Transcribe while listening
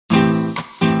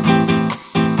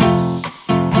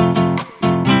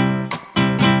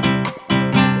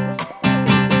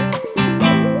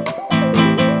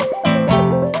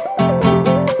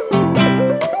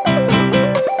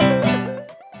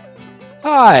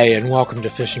Hi, and welcome to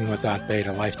Fishing Without Bait,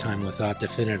 a lifetime without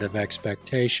definitive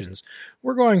expectations.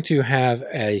 We're going to have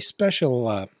a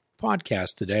special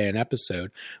podcast today, an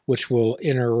episode, which will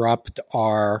interrupt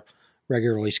our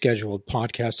regularly scheduled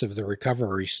podcast of the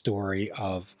recovery story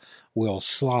of Will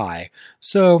Sly.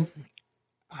 So,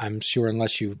 I'm sure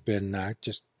unless you've been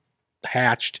just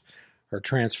hatched or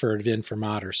transferred in from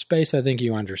outer space, I think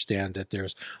you understand that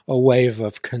there's a wave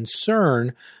of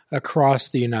concern across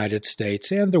the United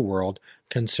States and the world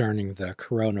concerning the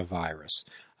coronavirus.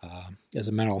 As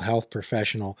a mental health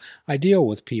professional, I deal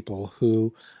with people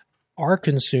who are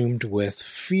consumed with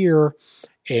fear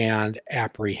and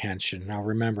apprehension. Now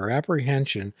remember,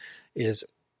 apprehension is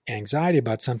anxiety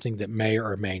about something that may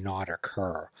or may not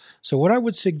occur. So what I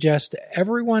would suggest to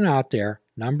everyone out there,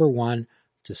 number one,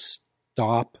 to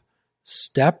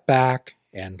step back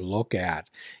and look at.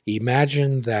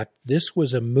 Imagine that this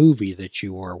was a movie that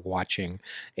you were watching,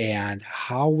 and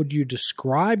how would you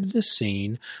describe the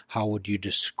scene? How would you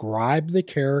describe the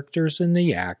characters and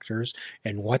the actors,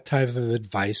 and what type of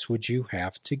advice would you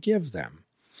have to give them?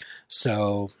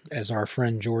 So, as our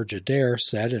friend George Adair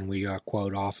said, and we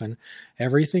quote often,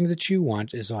 everything that you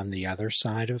want is on the other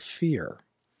side of fear.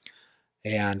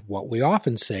 And what we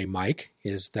often say, Mike,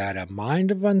 is that a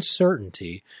mind of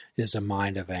uncertainty is a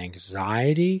mind of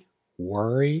anxiety,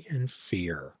 worry, and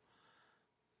fear.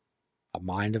 A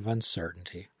mind of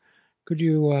uncertainty. Could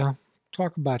you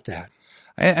talk about that?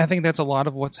 I think that's a lot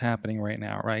of what's happening right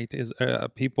now, right? Is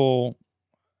people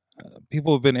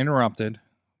have been interrupted.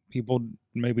 People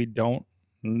maybe don't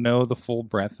know the full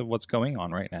breadth of what's going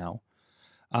on right now,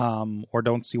 or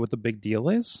don't see what the big deal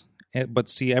is, but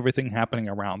see everything happening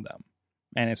around them.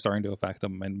 And it's starting to affect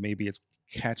them, and maybe it's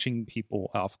catching people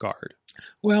off guard.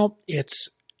 Well, it's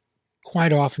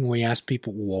quite often we ask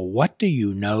people, well, what do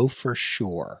you know for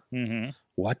sure? Mm-hmm.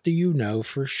 What do you know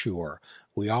for sure?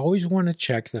 We always want to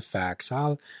check the facts.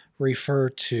 I'll refer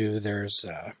to, there's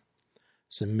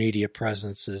some media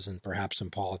presences and perhaps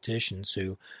some politicians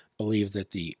who believe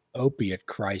that the opiate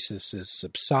crisis is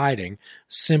subsiding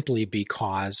simply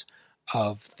because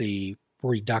of the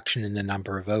reduction in the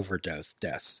number of overdose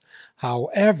deaths.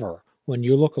 However, when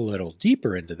you look a little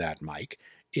deeper into that, Mike,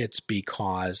 it's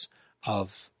because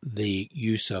of the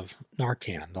use of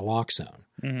Narcan,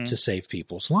 naloxone, to save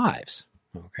people's lives.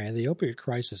 Okay, the opioid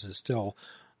crisis is still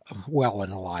well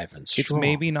and alive and strong. It's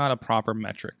maybe not a proper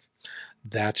metric.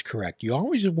 That's correct. You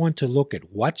always want to look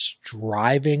at what's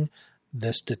driving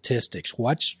the statistics,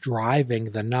 what's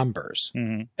driving the numbers.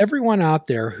 Mm-hmm. Everyone out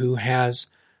there who has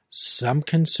some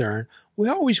concern, we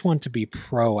always want to be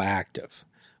proactive.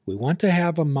 We want to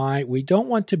have a mind. We don't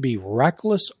want to be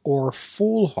reckless or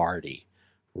foolhardy.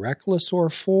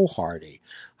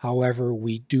 However,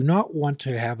 we do not want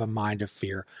to have a mind of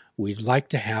fear. We'd like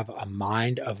to have a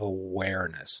mind of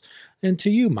awareness. And to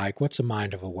you, Mike, what's a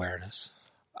mind of awareness?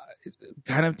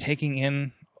 Kind of taking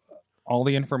in all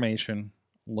the information,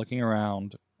 looking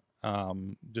around,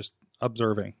 just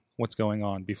observing what's going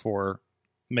on before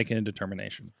making a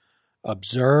determination.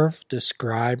 Observe,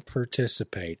 describe,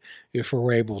 participate. If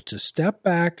we're able to step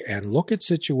back and look at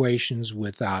situations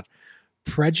without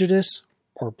prejudice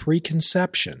or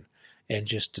preconception and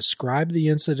just describe the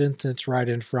incident that's right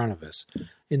in front of us.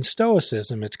 In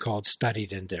Stoicism, it's called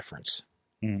studied indifference.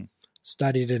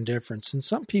 Studied indifference. And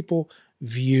some people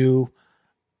view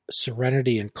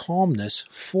serenity and calmness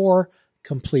for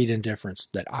complete indifference,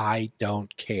 that I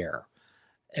don't care.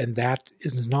 And that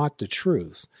is not the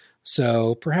truth.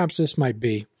 So perhaps this might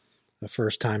be the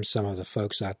first time some of the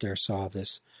folks out there saw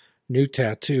this new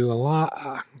tattoo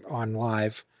on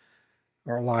live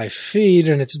feed,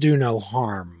 and it's do no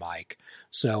harm, Mike.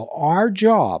 So our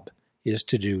job is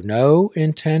to do no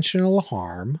intentional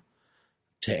harm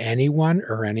to anyone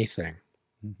or anything.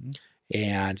 Mm-hmm.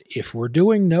 And if we're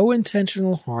doing no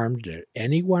intentional harm to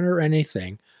anyone or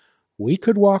anything, we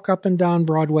could walk up and down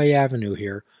Broadway Avenue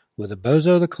here with a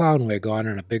Bozo the Clown wig on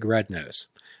and a big red nose,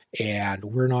 and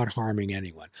we're not harming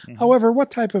anyone. Mm-hmm. However,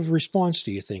 what type of response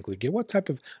do you think we'd get? What type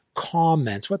of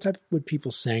comments? What type would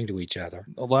people saying to each other?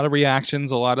 A lot of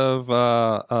reactions, a lot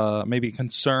of maybe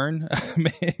concern,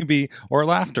 maybe, or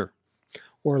laughter.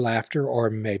 Or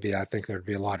maybe I think there'd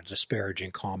be a lot of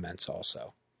disparaging comments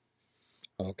also.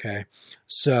 Okay,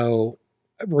 so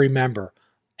remember,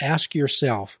 ask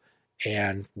yourself,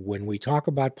 and when we talk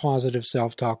about positive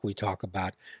self-talk, we talk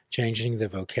about changing the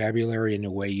vocabulary and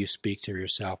the way you speak to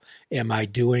yourself. Am I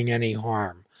doing any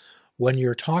harm? When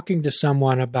you're talking to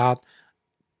someone about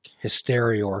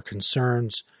hysteria or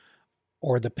concerns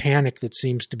or the panic that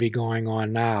seems to be going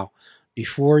on now,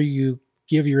 before you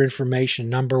give your information,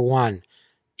 number one,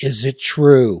 is it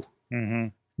true? Mm-hmm.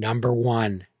 Number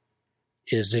one,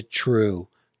 is it true?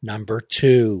 Number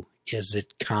 2, is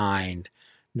it kind?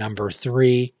 Number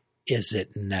 3, is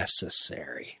it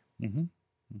necessary? Mm-hmm.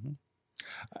 Mm-hmm.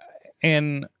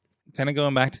 And kind of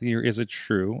going back to your, is it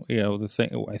true? You know,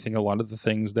 I think a lot of the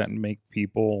things that make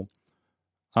people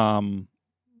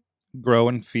grow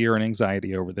in fear and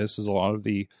anxiety over this is a lot of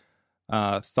the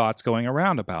thoughts going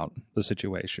around about the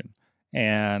situation.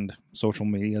 And social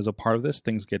media is a part of this.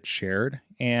 Things get shared.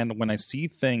 And when I see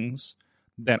things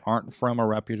that aren't from a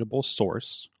reputable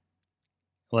source,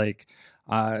 like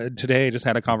today I just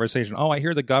had a conversation. Oh, I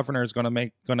hear the governor is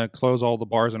going to close all the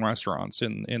bars and restaurants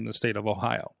in the state of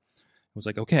Ohio. I was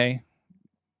like, okay,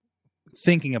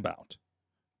 thinking about.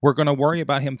 We're going to worry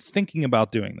about him thinking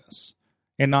about doing this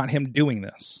and not him doing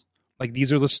this. Like,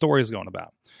 these are the stories going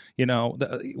about. You know,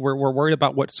 we're worried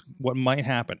about what might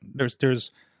happen.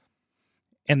 There's,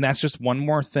 and that's just one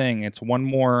more thing. It's one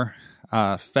more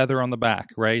feather on the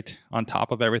back, right? On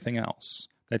top of everything else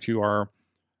that you are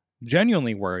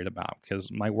genuinely worried about,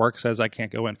 because my work says I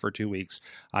can't go in for 2 weeks.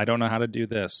 I don't know how to do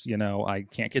this. You know, I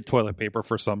can't get toilet paper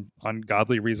for some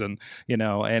ungodly reason, you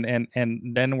know, and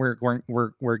then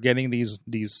we're getting these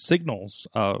signals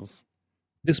of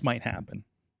this might happen.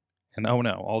 And oh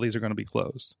no, all these are going to be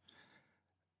closed.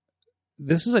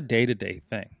 This is a day-to-day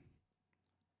thing.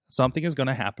 Something is going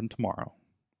to happen tomorrow.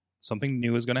 Something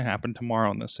new is going to happen tomorrow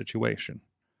in this situation.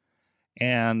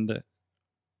 And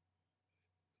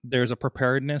there's a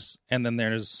preparedness, and then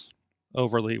there's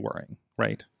overly worrying,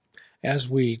 right? As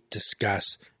we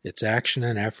discuss, it's action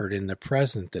and effort in the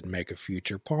present that make a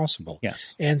future possible.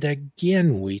 Yes. And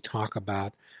again, we talk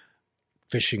about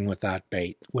fishing without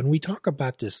bait. When we talk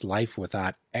about this life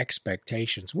without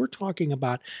expectations, we're talking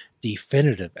about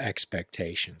definitive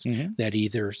expectations that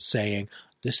either saying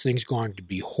this thing's going to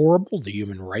be horrible, the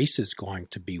human race is going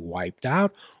to be wiped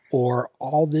out, or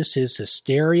all this is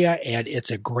hysteria and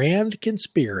it's a grand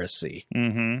conspiracy.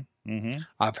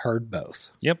 I've heard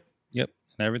both. Yep.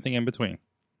 And everything in between.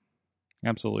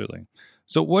 Absolutely.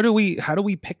 So how do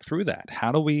we pick through that?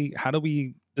 How do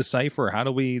we decipher? How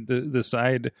do we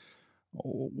decide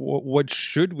what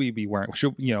should we be wearing?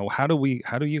 How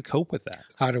do you cope with that?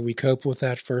 How do we cope with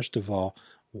that? First of all,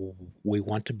 we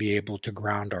want to be able to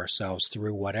ground ourselves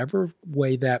through whatever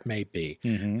way that may be.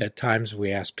 At times we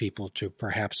ask people to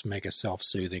perhaps make a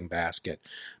self-soothing basket,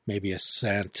 maybe a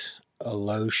scent, a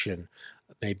lotion,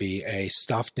 maybe a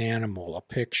stuffed animal, a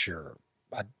picture,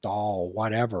 a doll,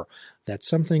 whatever. That's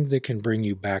something that can bring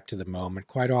you back to the moment.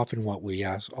 Quite often what we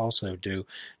also do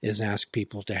is ask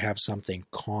people to have something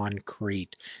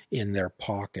concrete in their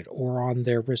pocket or on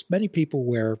their wrist. Many people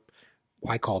wear,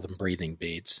 I call them breathing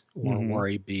beads or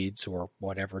worry beads or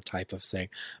whatever type of thing.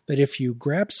 But if you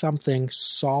grab something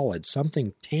solid,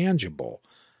 something tangible,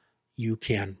 you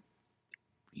can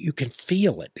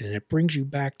feel it and it brings you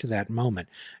back to that moment.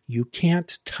 You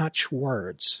can't touch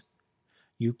words.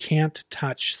 You can't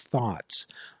touch thoughts.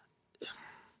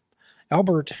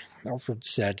 Alfred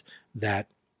said that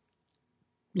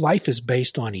life is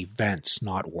based on events,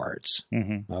 not words.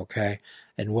 Okay?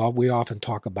 And what we often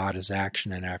talk about is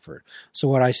action and effort. So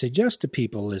what I suggest to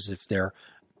people is if they're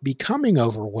becoming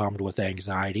overwhelmed with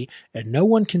anxiety and no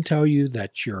one can tell you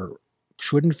that you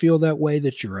shouldn't feel that way,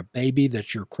 that you're a baby,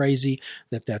 that you're crazy,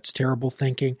 that that's terrible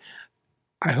thinking,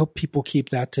 I hope people keep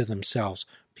that to themselves.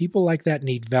 People like that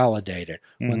need validated.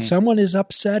 When someone is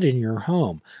upset in your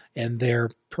home and they're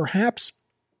perhaps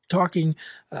talking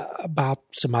about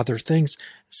some other things,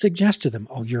 suggest to them,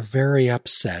 oh, you're very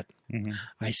upset.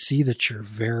 I see that you're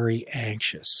very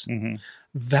anxious.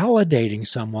 Validating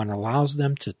someone allows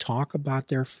them to talk about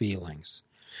their feelings.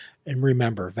 And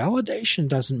remember, validation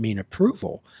doesn't mean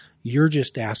approval. You're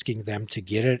just asking them to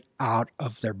get it out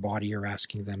of their body. You're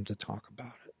asking them to talk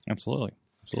about it. Absolutely.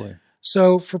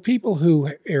 So for people who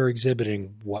are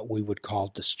exhibiting what we would call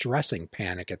distressing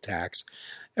panic attacks,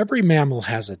 every mammal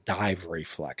has a dive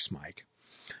reflex, Mike,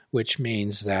 which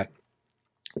means that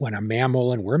when a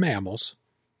mammal, and we're mammals,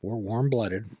 we're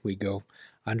warm-blooded, we go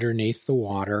underneath the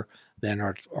water, then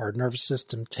our nervous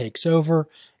system takes over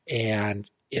and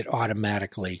it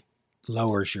automatically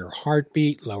lowers your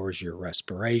heartbeat, lowers your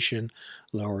respiration,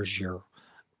 lowers your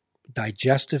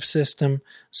digestive system,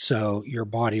 so your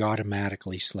body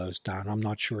automatically slows down. I'm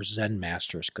not sure Zen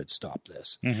masters could stop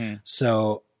this.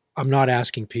 So I'm not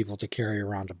asking people to carry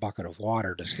around a bucket of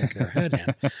water to stick their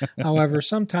head in. However,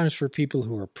 sometimes for people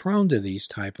who are prone to these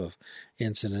type of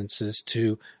incidences,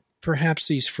 to perhaps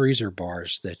these freezer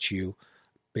bars that you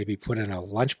maybe put in a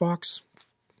lunchbox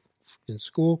in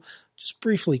school, just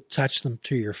briefly touch them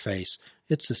to your face.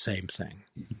 It's the same thing.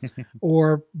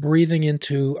 Or breathing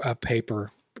into a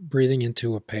paper breathing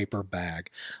into a paper bag.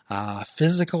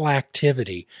 Physical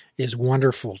activity is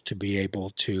wonderful to be able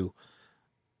to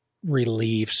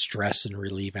relieve stress and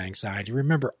relieve anxiety.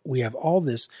 Remember, we have all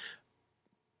this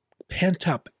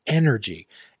pent-up energy.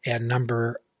 And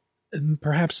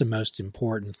perhaps the most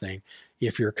important thing,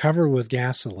 if you're covered with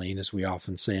gasoline, as we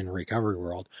often say in the recovery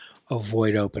world,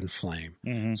 avoid open flame.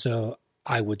 Mm-hmm. So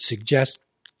I would suggest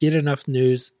get enough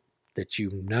news that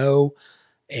you know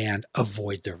and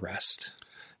avoid the rest.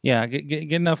 Yeah,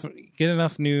 get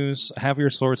enough news, have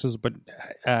your sources, but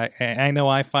I know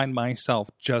I find myself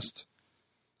just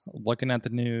looking at the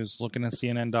news, looking at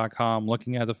CNN.com,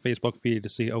 looking at the Facebook feed to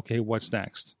see, okay, what's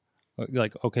next?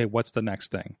 Like, okay, what's the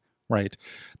next thing? Right.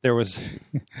 There was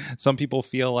some people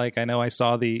feel like, I know I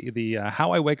saw the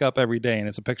How I Wake Up Every Day, and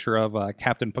it's a picture of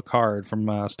Captain Picard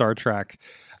from Star Trek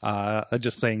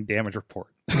just saying damage report.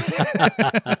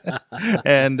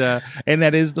 and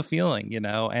that is the feeling,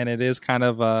 and it is kind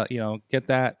of, get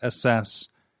that, assess,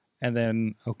 and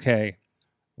then, okay,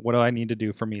 what do I need to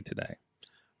do for me today?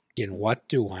 And what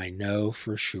do I know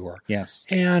for sure? Yes.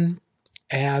 And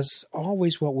as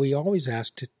always, what we always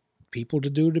ask people to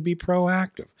do to be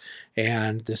proactive.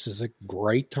 And this is a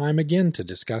great time again to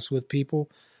discuss with people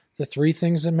the 3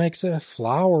 things that makes a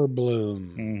flower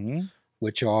bloom, mm-hmm.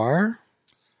 which are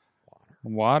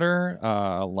water,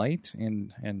 light,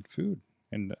 and food,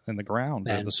 and the ground,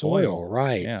 and the soil.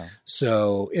 Right. Yeah.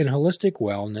 So in holistic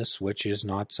wellness, which is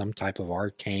not some type of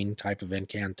arcane type of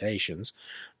incantations,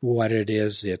 what it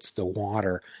is, it's the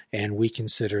water, and we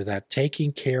consider that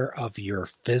taking care of your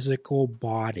physical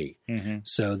body. Mm-hmm.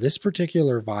 So this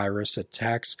particular virus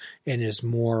attacks and is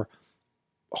more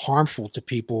harmful to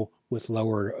people with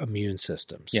lower immune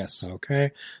systems. Yes.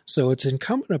 Okay. So it's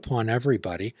incumbent upon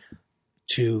everybody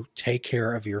to take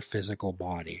care of your physical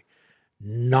body.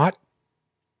 Not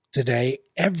today,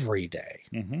 every day.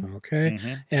 Mm-hmm. Okay.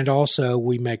 Mm-hmm. And also,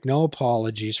 we make no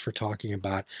apologies for talking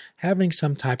about having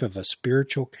some type of a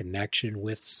spiritual connection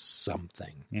with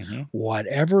something. Mm-hmm.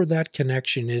 Whatever that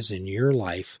connection is in your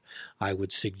life, I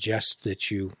would suggest that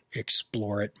you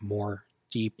explore it more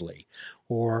deeply.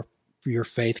 Or your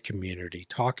faith community,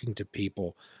 talking to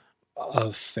people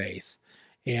of faith.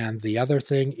 And the other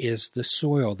thing is the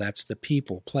soil. That's the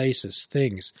people, places,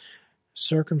 things,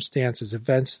 circumstances,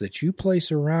 events that you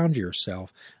place around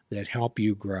yourself that help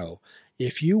you grow.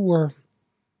 If you were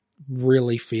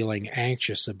really feeling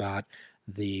anxious about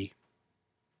the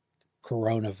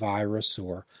coronavirus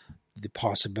or the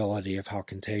possibility of how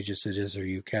contagious it is, or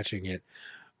you catching it,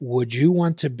 would you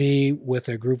want to be with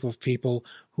a group of people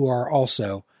who are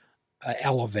also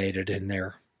elevated in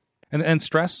their... And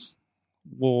stress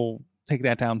will take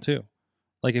that down too.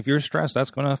 Like if you're stressed,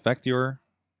 that's going to affect your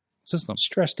system.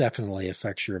 Stress definitely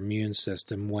affects your immune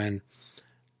system. When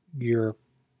your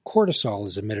cortisol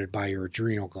is emitted by your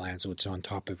adrenal glands, which is on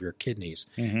top of your kidneys,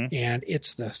 mm-hmm. and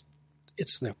it's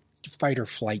the fight or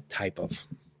flight type of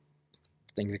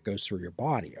thing that goes through your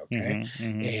body, okay? Mm-hmm.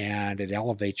 Mm-hmm. And it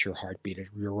elevates your heartbeat,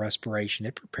 your respiration.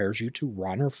 It prepares you to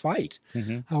run or fight.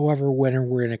 Mm-hmm. However, when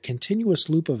we're in a continuous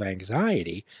loop of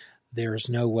anxiety, there's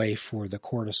no way for the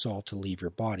cortisol to leave your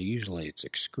body. Usually it's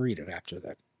excreted after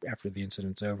the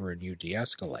incident's over and you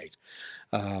de-escalate.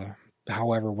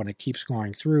 However, when it keeps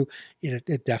going through,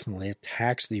 it definitely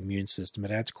attacks the immune system.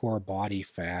 It adds core body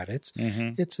fat. It's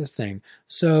a thing.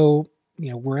 So,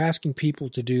 we're asking people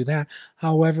to do that.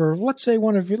 However, let's say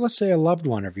a loved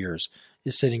one of yours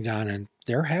is sitting down and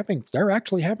they're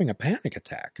actually having a panic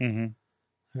attack.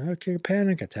 Mm-hmm. Okay,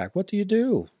 panic attack. What do you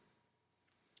do?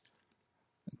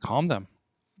 Calm them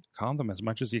as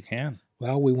much as you can.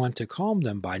 Well, we want to calm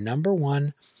them by, number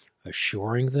one,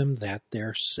 assuring them that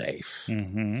they're safe,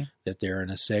 mm-hmm. that they're in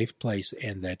a safe place,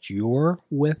 and that you're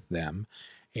with them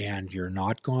and you're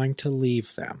not going to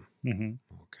leave them. Mm-hmm.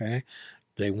 Okay?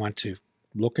 They want to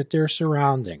look at their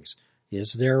surroundings.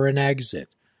 Is there an exit?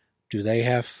 Do they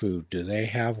have food? Do they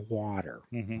have water?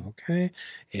 Mm-hmm. Okay?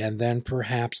 And then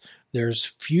perhaps there's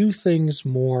few things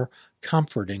more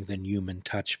comforting than human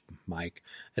touch, Mike,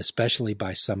 especially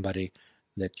by somebody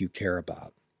that you care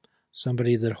about,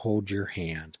 somebody that holds your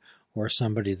hand, or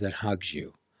somebody that hugs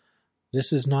you.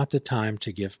 This is not the time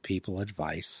to give people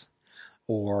advice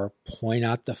or point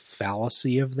out the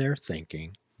fallacy of their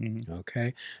thinking. Mm-hmm.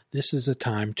 Okay? This is a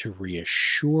time to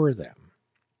reassure them.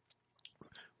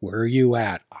 Where are you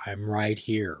at? I'm right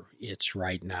here. It's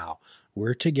right now.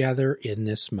 We're together in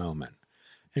this moment.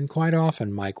 And quite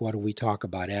often, Mike, what do we talk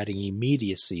about? Adding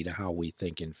immediacy to how we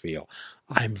think and feel.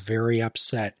 I'm very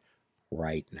upset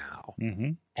right now,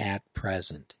 mm-hmm. at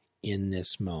present, in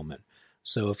this moment.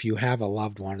 So if you have a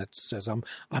loved one that says, I'm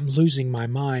losing my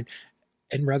mind,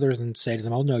 and rather than say to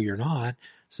them, oh, no, you're not,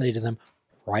 say to them,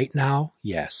 right now,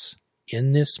 yes,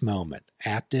 in this moment,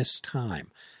 at this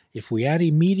time, if we add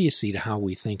immediacy to how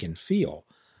we think and feel,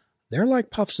 they're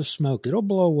like puffs of smoke. It'll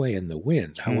blow away in the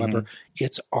wind. However,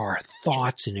 it's our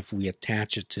thoughts, and if we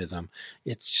attach it to them,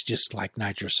 it's just like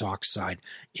nitrous oxide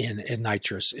in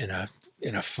nitrous in a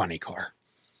funny car.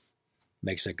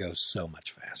 Makes it go so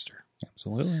much faster.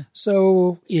 Absolutely.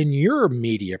 So, in your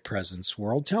media presence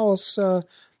world, tell us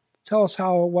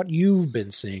what you've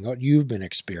been seeing, what you've been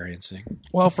experiencing.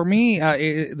 Well, for me, for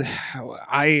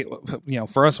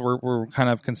us, we're kind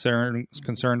of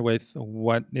concerned with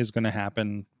what is going to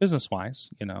happen business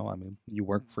wise. I mean, you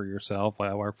work for yourself,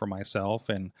 I work for myself,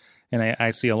 and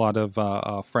I see a lot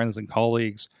of friends and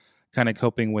colleagues kind of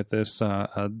coping with this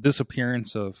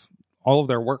disappearance of all of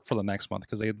their work for the next month,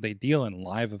 because they deal in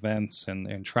live events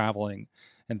and traveling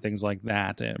and things like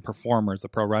that, and performers, the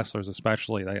pro wrestlers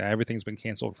especially, everything's been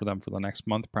canceled for them for the next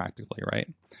month practically, right?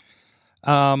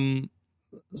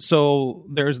 So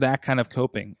there's that kind of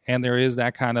coping, and there is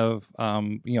that kind of,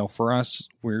 for us,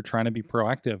 we're trying to be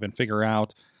proactive and figure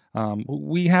out,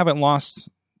 we haven't lost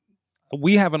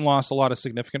a lot of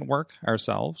significant work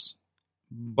ourselves,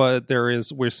 but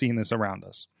we're seeing this around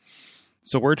us.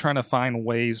 So we're trying to find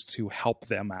ways to help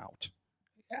them out.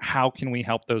 How can we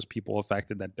help those people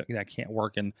affected that can't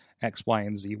work in X, Y,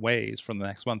 and Z ways for the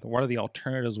next month? What are the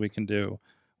alternatives we can do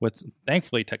with,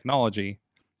 thankfully, technology?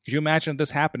 Could you imagine if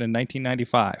this happened in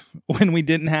 1995 when we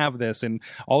didn't have this and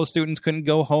all the students couldn't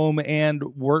go home and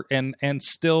work and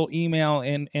still email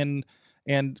and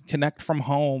connect from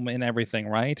home and everything,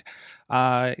 right?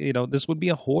 This would be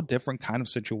a whole different kind of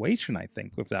situation, I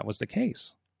think, if that was the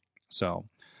case. So...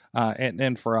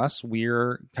 And for us,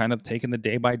 we're kind of taking the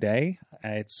day by day.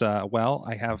 It's I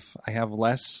have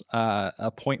less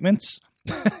appointments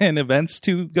and events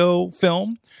to go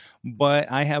film, but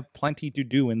I have plenty to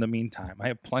do in the meantime. I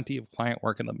have plenty of client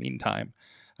work in the meantime,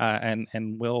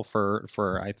 and will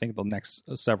for I think the next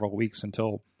several weeks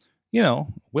until,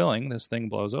 willing, this thing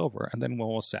blows over, and then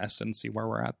we'll assess and see where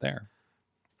we're at there.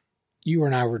 You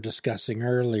and I were discussing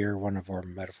earlier, one of our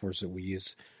metaphors that we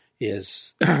use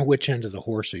is which end of the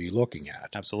horse are you looking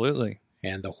at? Absolutely.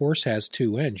 And the horse has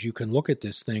two ends. You can look at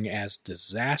this thing as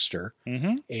disaster,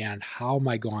 and how am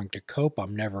I going to cope?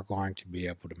 I'm never going to be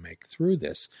able to make through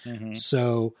this.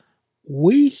 So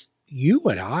you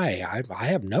and I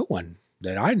have no one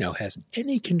that I know has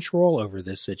any control over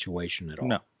this situation at all.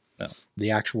 No. The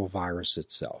actual virus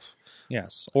itself.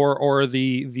 Yes. Or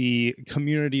the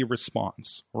community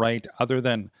response, right? Other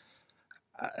than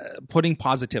putting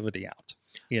positivity out.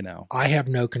 I have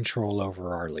no control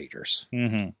over our leaders.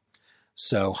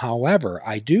 So, however,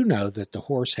 I do know that the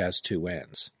horse has two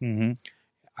ends.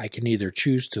 I can either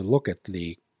choose to look at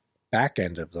the back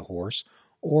end of the horse,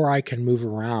 or I can move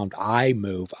around.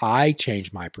 I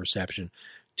change my perception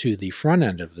to the front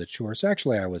end of the horse.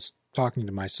 Actually, I was talking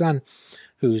to my son,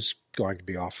 who's going to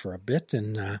be off for a bit,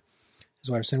 and his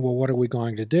wife said, well, what are we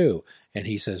going to do? And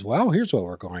he says, well, here's what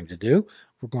we're going to do.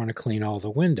 We're going to clean all the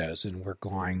windows, and we're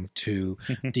going to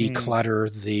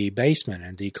declutter the basement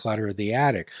and declutter the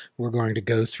attic. We're going to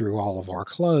go through all of our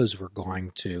clothes. We're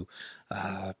going to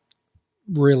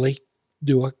really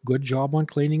do a good job on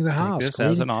cleaning the house. This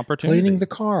as an opportunity. Cleaning the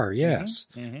car, yes.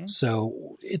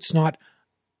 So it's not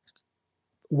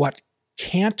what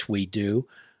can't we do.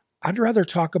 I'd rather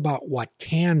talk about what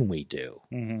can we do.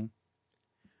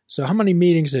 So how many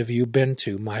meetings have you been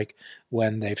to, Mike,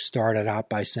 when they've started out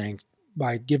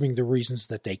by giving the reasons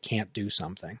that they can't do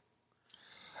something?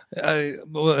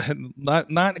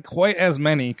 Not quite as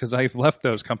many, because I've left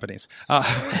those companies.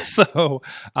 But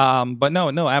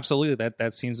no, absolutely.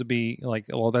 That seems to be like,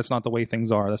 well, that's not the way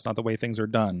things are. That's not the way things are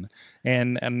done.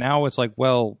 And now it's like,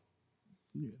 well,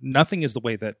 nothing is the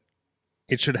way that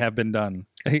it should have been done,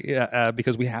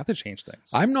 because we have to change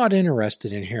things. I'm not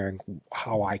interested in hearing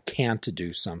how I can't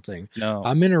do something. No.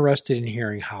 I'm interested in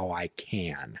hearing how I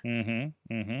can.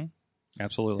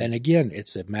 Absolutely. And again,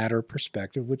 it's a matter of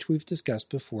perspective, which we've discussed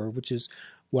before, which is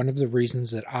one of the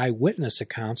reasons that eyewitness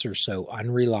accounts are so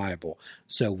unreliable.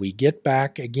 So we get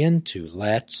back again to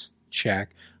let's check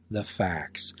the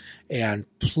facts. And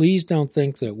please don't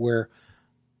think that we're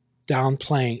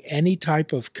downplaying any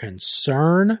type of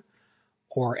concern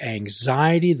or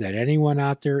anxiety that anyone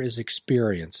out there is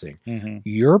experiencing.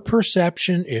 Your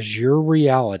perception is your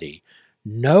reality.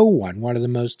 No one of the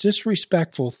most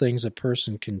disrespectful things a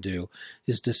person can do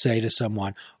is to say to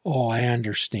someone, oh, I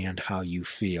understand how you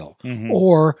feel,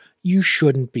 or you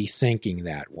shouldn't be thinking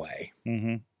that way.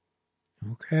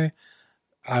 Okay?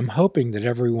 I'm hoping that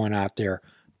everyone out there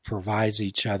provides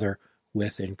each other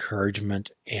with encouragement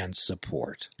and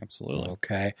support. Absolutely.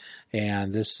 Okay?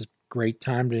 And this is a great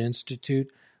time to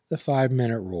institute the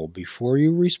 5-minute rule. Before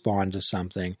you respond to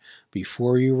something,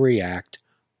 before you react,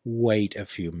 wait a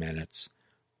few minutes.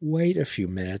 Wait a few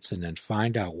minutes and then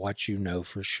find out what you know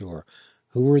for sure.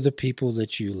 Who are the people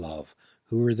that you love?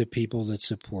 Who are the people that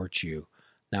support you?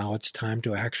 Now it's time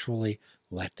to actually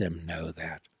let them know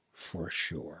that for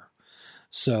sure.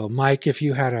 So, Mike, if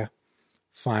you had a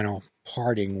final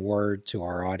parting word to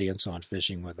our audience on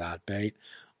Fishing Without Bait,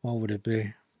 what would it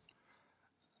be?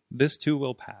 This too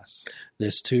will pass.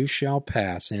 This too shall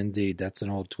pass, indeed. That's an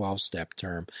old 12-step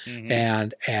term. Mm-hmm.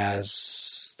 And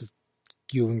as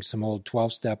using some old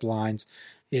 12-step lines,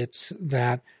 it's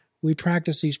that we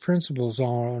practice these principles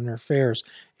on our fairs,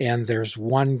 and there's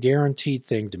one guaranteed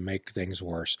thing to make things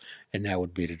worse, and that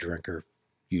would be to drink or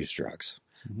use drugs.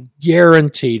 Mm-hmm.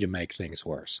 Guaranteed to make things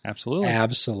worse. Absolutely.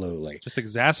 Absolutely. Just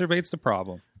exacerbates the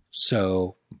problem.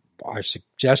 So our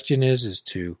suggestion is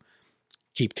to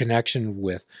keep connection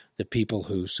with the people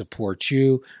who support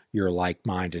you, your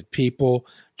like-minded people,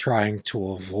 trying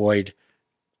to avoid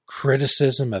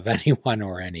criticism of anyone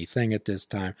or anything at this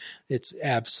time. It's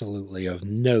absolutely of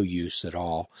no use at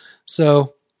all.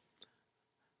 So,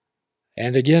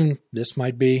 and again, this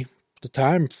might be the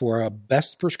time for a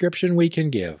best prescription we can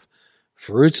give.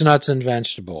 Fruits, nuts, and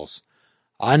vegetables.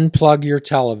 Unplug your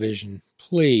television,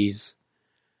 please,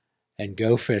 and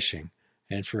go fishing.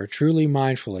 And for a truly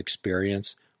mindful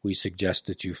experience, we suggest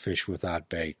that you fish without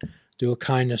bait. Do a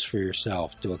kindness for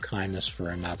yourself. Do a kindness for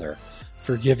another.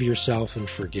 Forgive yourself and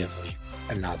forgive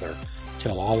another.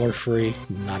 Till all are free,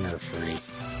 none are free.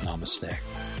 Namaste.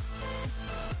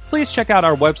 Please check out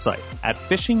our website at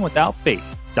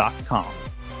fishingwithoutbait.com,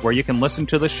 where you can listen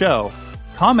to the show,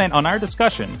 comment on our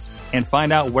discussions, and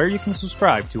find out where you can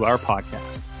subscribe to our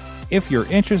podcast. If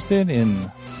you're interested in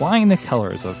flying the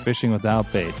colors of Fishing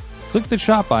Without Bait, click the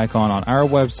shop icon on our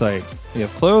website. We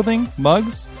have clothing,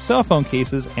 mugs, cell phone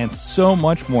cases, and so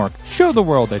much more. Show the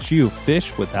world that you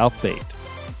fish without bait.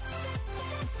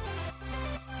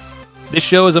 This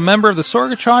show is a member of the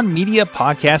Sorgatron Media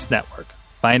Podcast Network.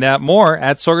 Find out more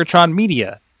at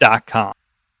sorgatronmedia.com.